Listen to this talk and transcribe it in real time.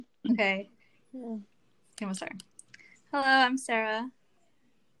Okay. Okay, we'll start. Hello, I'm Sarah.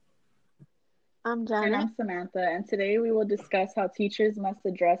 I'm And Janet. I'm Samantha, and today we will discuss how teachers must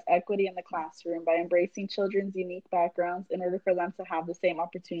address equity in the classroom by embracing children's unique backgrounds in order for them to have the same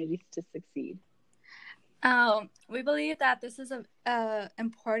opportunities to succeed. We believe that this is a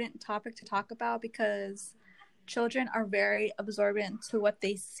important topic to talk about because children are very absorbent to what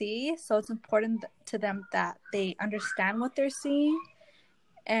they see, so it's important to them that they understand what they're seeing,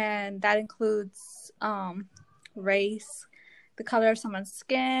 and that includes race, the color of someone's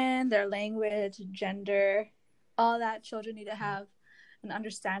skin, their language, gender, all that. Children need to have an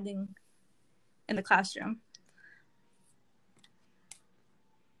understanding in the classroom.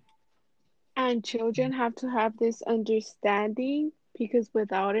 And children have to have this understanding because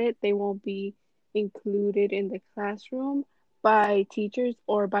without it, they won't be included in the classroom by teachers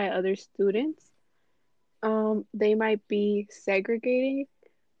or by other students. They might be segregating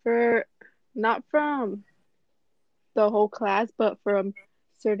for not from the whole class, but from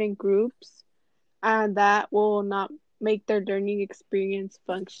certain groups, and that will not make their learning experience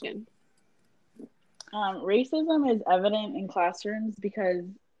function. Racism is evident in classrooms because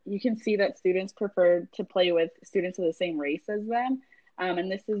you can see that students prefer to play with students of the same race as them.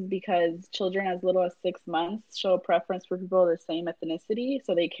 And this is because children as little as 6 months show a preference for people of the same ethnicity.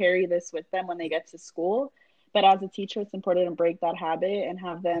 So they carry this with them when they get to school. But as a teacher, it's important to break that habit and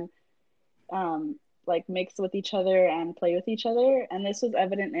have them like mix with each other and play with each other. And this was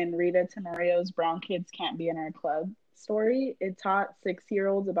evident in Rita Tenorio's Brown Kids Can't Be in Our Club story. It taught 6 year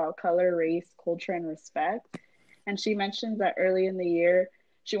olds about color, race, culture, and respect. And she mentions that early in the year,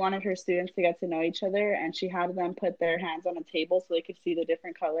 she wanted her students to get to know each other, and she had them put their hands on a table so they could see the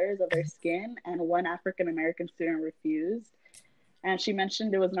different colors of their skin. And one African American student refused. And she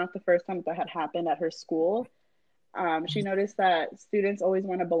mentioned it was not the first time that had happened at her school. She noticed that students always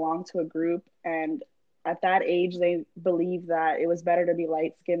want to belong to a group, and at that age, they believed that it was better to be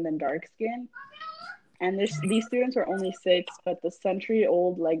light skinned than dark skinned. And these students were only 6, but the century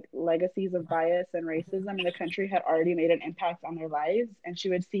old legacies of bias and racism in the country had already made an impact on their lives. And she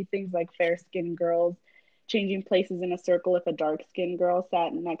would see things like fair skinned girls changing places in a circle if a dark skinned girl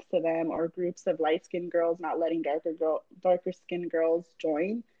sat next to them, or groups of light skinned girls not letting darker skinned girls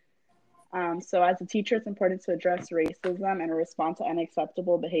join. So, as a teacher, it's important to address racism and respond to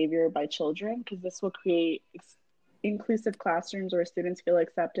unacceptable behavior by children because this will create inclusive classrooms where students feel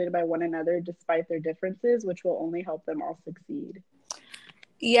accepted by one another despite their differences, which will only help them all succeed.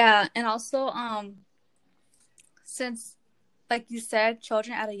 Yeah, and also, since, like you said,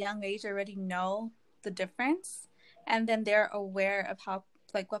 children at a young age already know the difference, and then they're aware of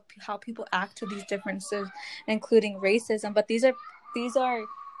how people act to these differences, including racism. But these are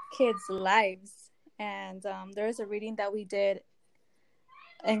kids' lives, and there is a reading that we did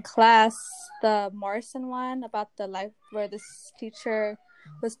in class, the Morrison one, about the life where this teacher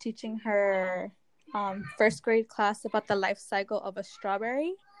was teaching her first grade class about the life cycle of a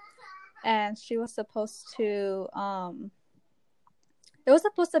strawberry, and she was supposed to it was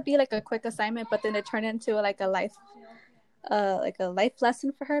supposed to be like a quick assignment, but then it turned into like a life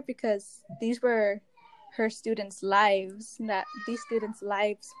lesson for her because these were her students' lives, that these students'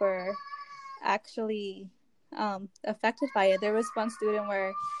 lives were actually affected by it. There was one student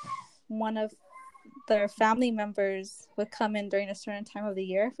where one of their family members would come in during a certain time of the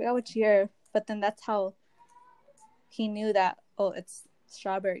year. I forgot which year, but then that's how he knew that, oh, it's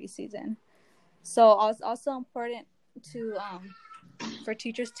strawberry season. So it's also important to for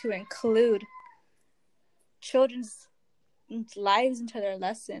teachers to include children's lives into their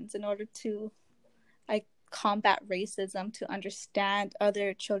lessons in order to like combat racism, to understand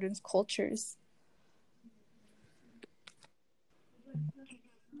other children's cultures.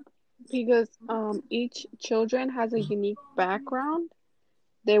 Because each children has a unique background,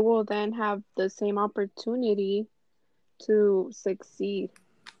 they will then have the same opportunity to succeed.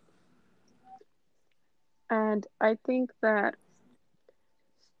 And I think that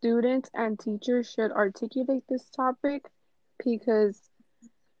students and teachers should articulate this topic because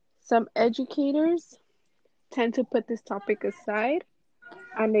some educators tend to put this topic aside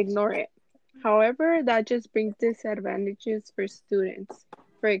and ignore it. However, that just brings disadvantages for students.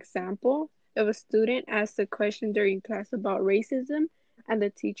 For example, if a student asks a question during class about racism and the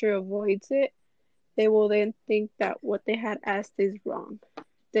teacher avoids it, they will then think that what they had asked is wrong.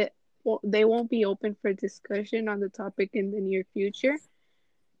 That they won't be open for discussion on the topic in the near future.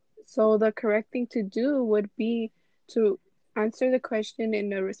 So the correct thing to do would be to answer the question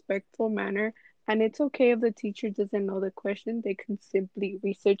in a respectful manner. And it's okay if the teacher doesn't know the question, they can simply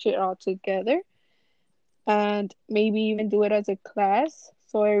research it all together and maybe even do it as a class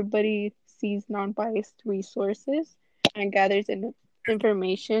so everybody sees non-biased resources and gathers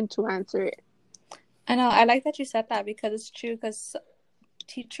information to answer it. I know. I like that you said that because it's true. Because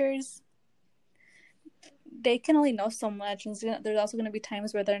teachers, they can only know so much, and there's also going to be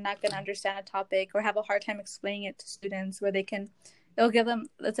times where they're not going to understand a topic or have a hard time explaining it to students. Where it'll give them,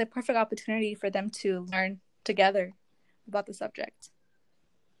 it's a perfect opportunity for them to learn together about the subject.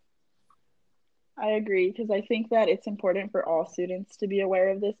 I agree, because I think that it's important for all students to be aware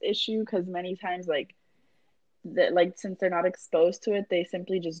of this issue, because many times since they're not exposed to it, they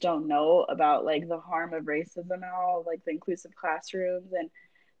simply just don't know about like the harm of racism and all, like the inclusive classrooms, and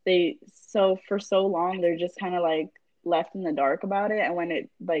so for so long they're just kind of like left in the dark about it, and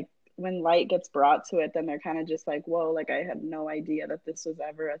when light gets brought to it, then they're kind of just like, whoa, like I had no idea that this was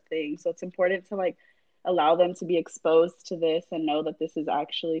ever a thing. So it's important to like allow them to be exposed to this and know that this is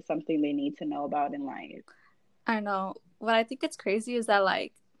actually something they need to know about in life. I know. What I think it's crazy is that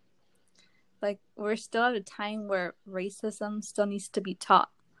like we're still at a time where racism still needs to be taught.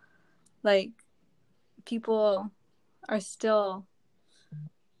 Like people are still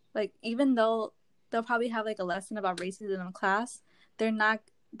like, even though they'll probably have like a lesson about racism in class,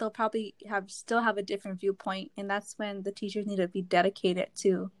 they'll probably still have a different viewpoint, and that's when the teachers need to be dedicated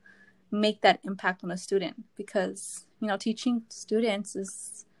to make that impact on a student, because teaching students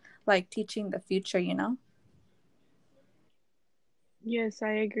is like teaching the future. Yes, I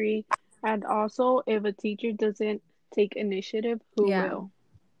agree. And also, if a teacher doesn't take initiative, who will?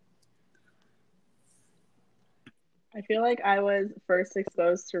 I feel like I was first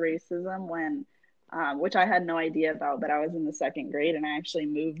exposed to racism when, which I had no idea about, but I was in the second grade and I actually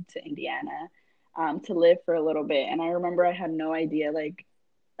moved to Indiana to live for a little bit. And I remember I had no idea, like,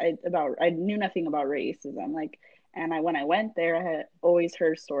 I knew nothing about racism. Like, and when I went there, I had always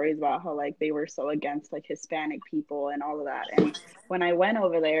heard stories about how like they were so against like Hispanic people and all of that. And when I went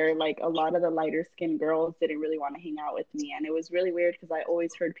over there, like a lot of the lighter skinned girls didn't really want to hang out with me. And it was really weird because I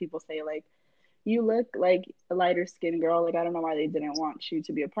always heard people say like, you look like a lighter skinned girl. Like, I don't know why they didn't want you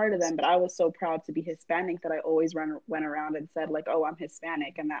to be a part of them, but I was so proud to be Hispanic that I always went around and said like, oh, I'm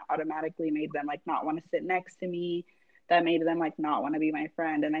Hispanic. And that automatically made them like not want to sit next to me. That made them like not want to be my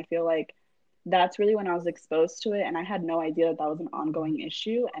friend. And I feel like that's really when I was exposed to it. And I had no idea that was an ongoing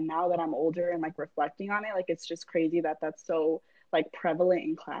issue. And now that I'm older and like reflecting on it, like it's just crazy that that's so like prevalent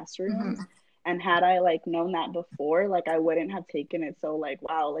in classrooms. Mm-hmm. And had I like known that before, like I wouldn't have taken it so like,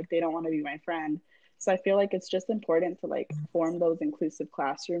 wow, like they don't want to be my friend. So I feel like it's just important to like form those inclusive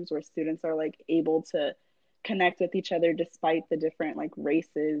classrooms where students are like able to connect with each other despite the different like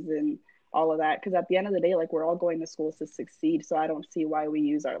races and all of that. Because at the end of the day, like we're all going to schools to succeed. So I don't see why we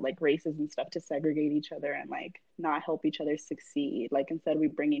use our like races and stuff to segregate each other and like not help each other succeed. Like instead we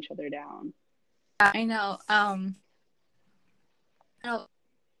bring each other down. I know.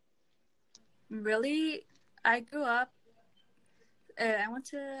 Really, I grew up. I went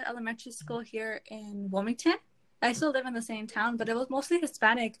to elementary school here in Wilmington. I still live in the same town, but it was mostly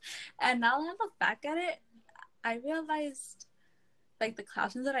Hispanic. And now that I look back at it, I realized like the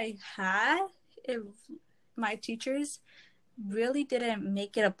classrooms that I had, my teachers really didn't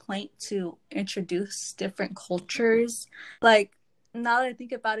make it a point to introduce different cultures. Like now that I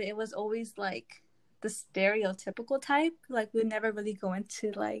think about it, it was always like the stereotypical type. Like we never really go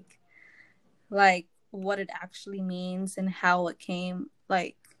into like what it actually means and how it came,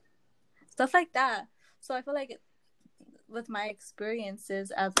 like stuff like that. So I feel like with my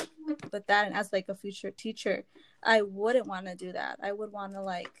experiences as with that and as like a future teacher, I wouldn't want to do that. I would want to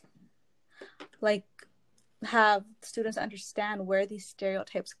like have students understand where these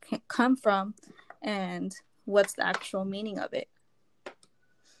stereotypes come from and what's the actual meaning of it.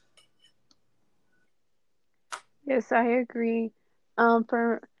 Yes, I agree.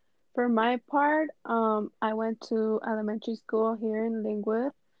 For my part, I went to elementary school here in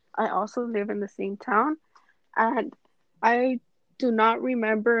Linwood. I also live in the same town, and I do not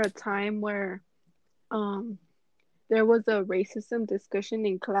remember a time where there was a racism discussion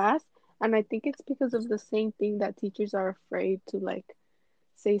in class, and I think it's because of the same thing that teachers are afraid to like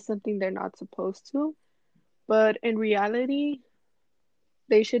say something they're not supposed to. But in reality,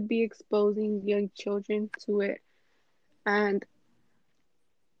 they should be exposing young children to it. And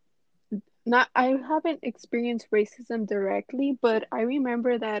not I haven't experienced racism directly, but I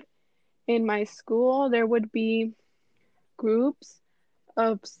remember that in my school there would be groups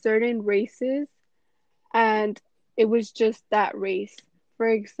of certain races and it was just that race. For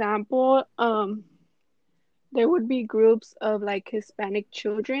example, there would be groups of like Hispanic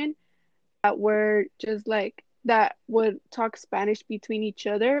children that were just like that would talk Spanish between each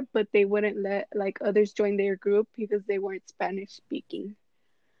other, but they wouldn't let like others join their group because they weren't Spanish speaking.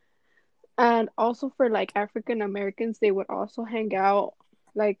 And also for like African Americans, they would also hang out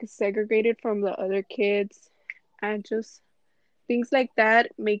like segregated from the other kids, and just things like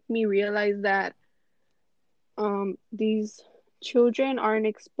that make me realize that these children aren't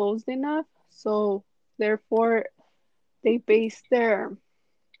exposed enough, so therefore they base their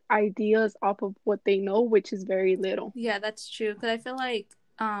ideas off of what they know, which is very little. Yeah, that's true. Because I feel like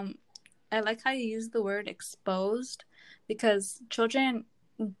I like how you use the word exposed, because children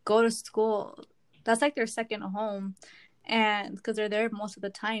go to school. That's like their second home, and because they're there most of the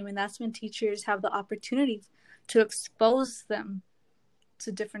time, and that's when teachers have the opportunity to expose them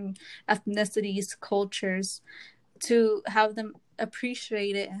to different ethnicities, cultures, to have them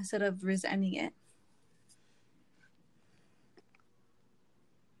appreciate it instead of resenting it.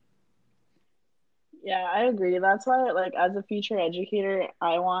 Yeah, I agree. That's why, like, as a future educator,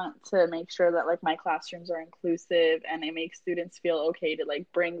 I want to make sure that, like, my classrooms are inclusive and it makes students feel okay to,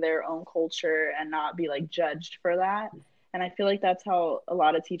 like, bring their own culture and not be, like, judged for that. And I feel like that's how a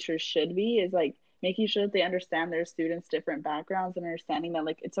lot of teachers should be, is, like, making sure that they understand their students' different backgrounds and understanding that,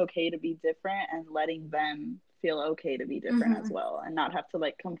 like, it's okay to be different and letting them feel okay to be different as well and not have to,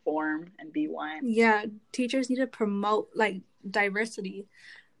 like, conform and be one. Yeah, teachers need to promote, like, diversity,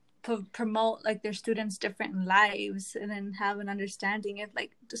 promote like their students' different lives, and then have an understanding if like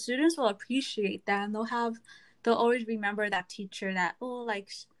the students will appreciate that, and they'll always remember that teacher, that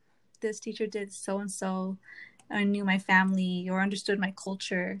like this teacher did so and so, or knew my family or understood my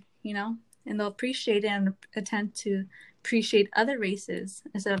culture, and they'll appreciate it and attempt to appreciate other races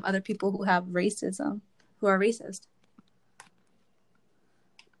instead of other people who have racism, who are racist.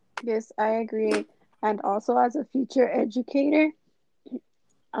 Yes, I agree. And also as a future educator,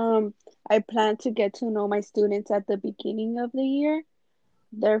 I plan to get to know my students at the beginning of the year.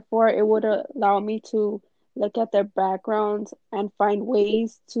 Therefore, it would allow me to look at their backgrounds and find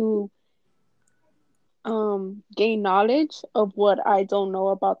ways to gain knowledge of what I don't know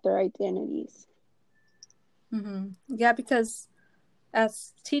about their identities. Yeah, because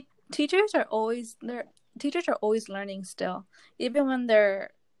as teachers are always learning still, even when they're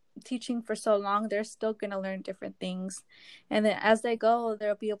teaching for so long, they're still going to learn different things, and then as they go,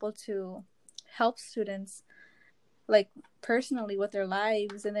 they'll be able to help students like personally with their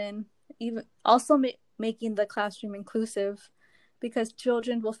lives, and then even also making the classroom inclusive, because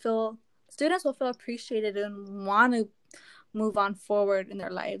students will feel appreciated and want to move on forward in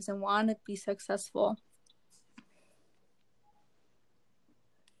their lives and want to be successful.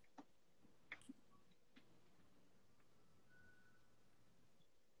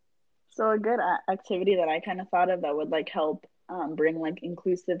 So a good activity that I kind of thought of that would like help bring like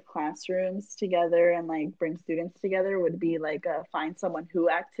inclusive classrooms together and like bring students together would be like a find someone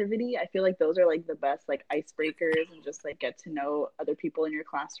who activity. I feel like those are like the best like icebreakers and just like get to know other people in your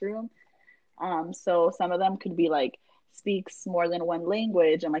classroom. So some of them could be like speaks more than one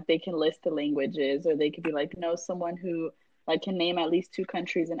language and like they can list the languages, or they could be like know someone who like can name at least two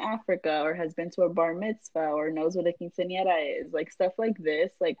countries in Africa, or has been to a bar mitzvah, or knows what a quinceañera is. Like stuff like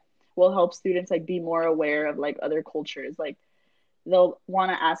this, like will help students like be more aware of like other cultures. Like they'll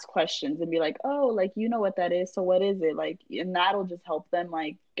want to ask questions and be like, oh, like you know what that is, so what is it like? And that'll just help them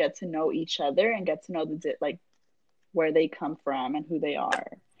like get to know each other and get to know the like where they come from and who they are.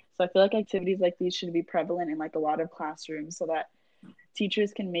 So I feel like activities like these should be prevalent in like a lot of classrooms so that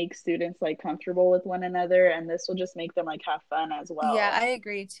teachers can make students like comfortable with one another, and this will just make them like have fun as well. Yeah, I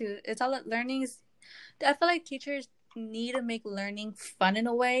agree too. It's all that learning is. I feel like teachers need to make learning fun in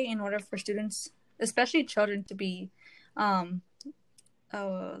a way in order for students, especially children, to be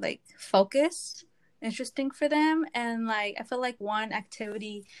like focused, interesting for them. And like I feel like one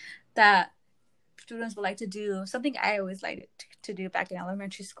activity that students would like to do, something I always liked to do back in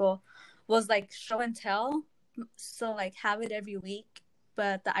elementary school, was like show and tell. So like have it every week,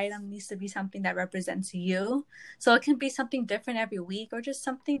 but the item needs to be something that represents you. So it can be something different every week, or just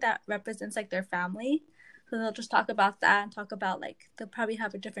something that represents like their family. So they'll just talk about that and talk about like they'll probably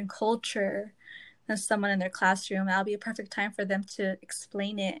have a different culture than someone in their classroom. That'll be a perfect time for them to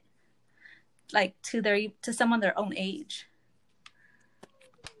explain it like to someone their own age.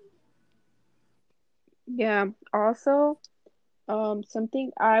 Yeah. Also,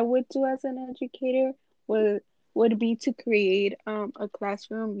 something I would do as an educator would be to create a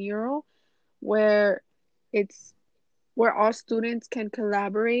classroom mural where it's where all students can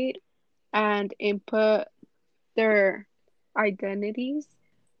collaborate and input their identities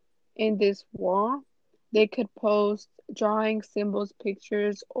in this wall. They could post drawings, symbols,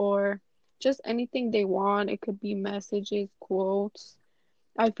 pictures, or just anything they want. It could be messages, quotes.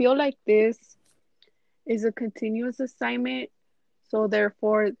 I feel like this is a continuous assignment, So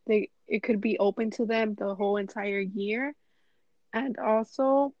therefore, it could be open to them the whole entire year. And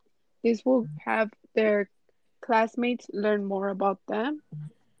also, this will have their classmates learn more about them,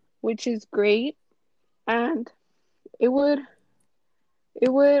 which is great. And it would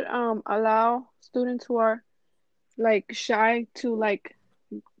allow students who are like shy to like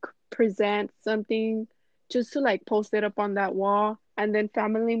present something, just to like post it up on that wall, and then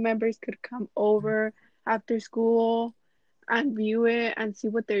family members could come over after school and view it and see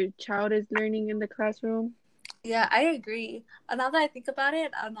what their child is learning in the classroom. Yeah, I agree. Now that I think about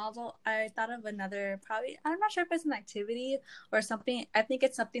it, also I thought of another, probably, I'm not sure if it's an activity or something. I think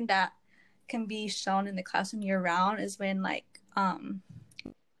it's something that can be shown in the classroom year round, is when like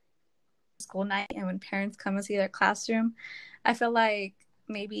school night and when parents come and see their classroom. I feel like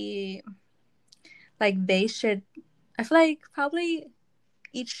maybe like they should, I feel like probably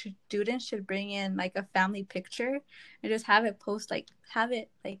each student should bring in like a family picture and just have it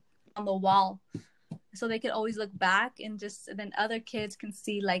on the wall, so they could always look back, and just and then other kids can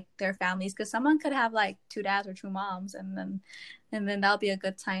see like their families, because someone could have like two dads or two moms, and then that'll be a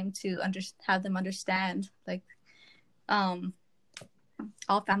good time to have them understand like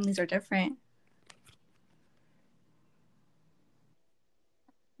all families are different.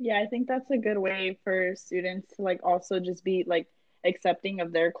 Yeah, I think that's a good way for students to like also just be like accepting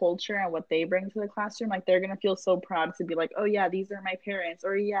of their culture and what they bring to the classroom. Like they're gonna feel so proud to be like, oh yeah, these are my parents,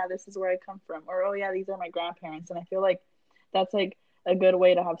 or yeah, this is where I come from, or oh yeah, these are my grandparents. And I feel like that's like a good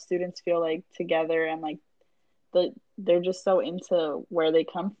way to have students feel like together and like they're just so into where they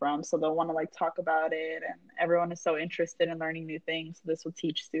come from, so they'll want to like talk about it, and everyone is so interested in learning new things. So this will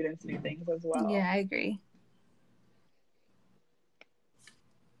teach students new things as Yeah, well. I agree.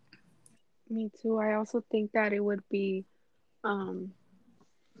 Me too. I also think that it would be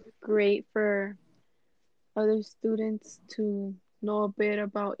great for other students to know a bit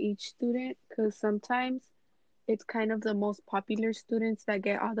about each student, because sometimes it's kind of the most popular students that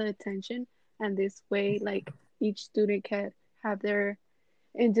get all the attention, and this way like each student can have their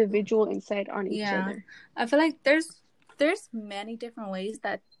individual insight on each Yeah, other. I feel like there's many different ways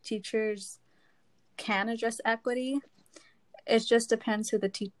that teachers can address equity. It just depends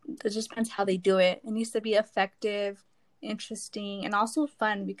it just depends how they do it. It needs to be effective, interesting, and also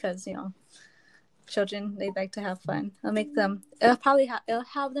fun, because children, they like to have fun. It'll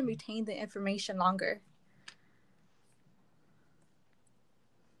have them retain the information longer.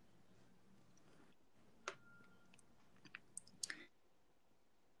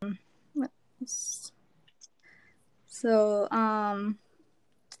 So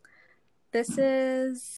this is